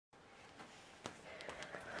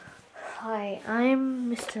Hi,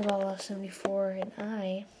 I'm Mr. Lala74 and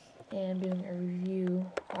I am doing a review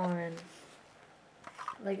on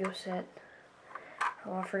Lego set.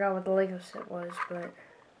 Oh, I forgot what the Lego set was, but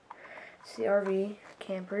it's the RV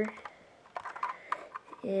camper.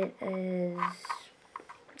 It is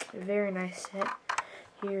a very nice set.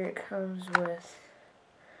 Here it comes with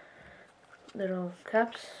little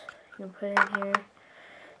cups you can put in here,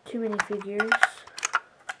 2 minifigures.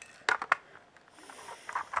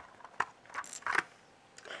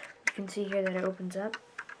 You can see here that it opens up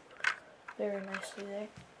very nicely there.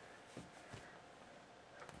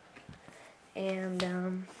 And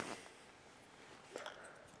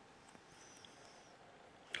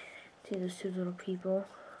see those two little people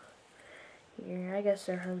here. I guess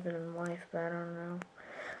they're husband and wife, but I don't know.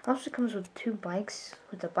 It also comes with 2 bikes,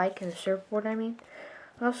 with a bike and a surfboard, I mean.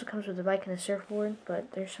 It also comes with a bike and a surfboard,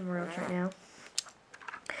 but they're somewhere else right now.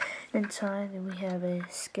 Inside, we have a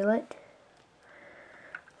skillet,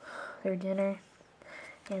 their dinner,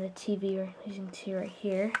 and a TV, we're using TV right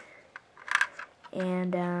here.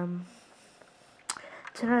 And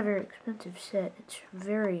it's not a very expensive set. It's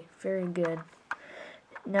very, very good.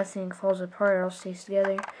 Nothing falls apart, it all stays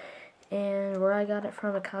together. And where I got it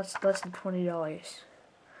from, it cost less than $20.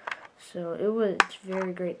 So it's a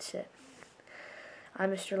very great set. I'm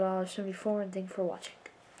Mr. Lala74 and thank you for watching.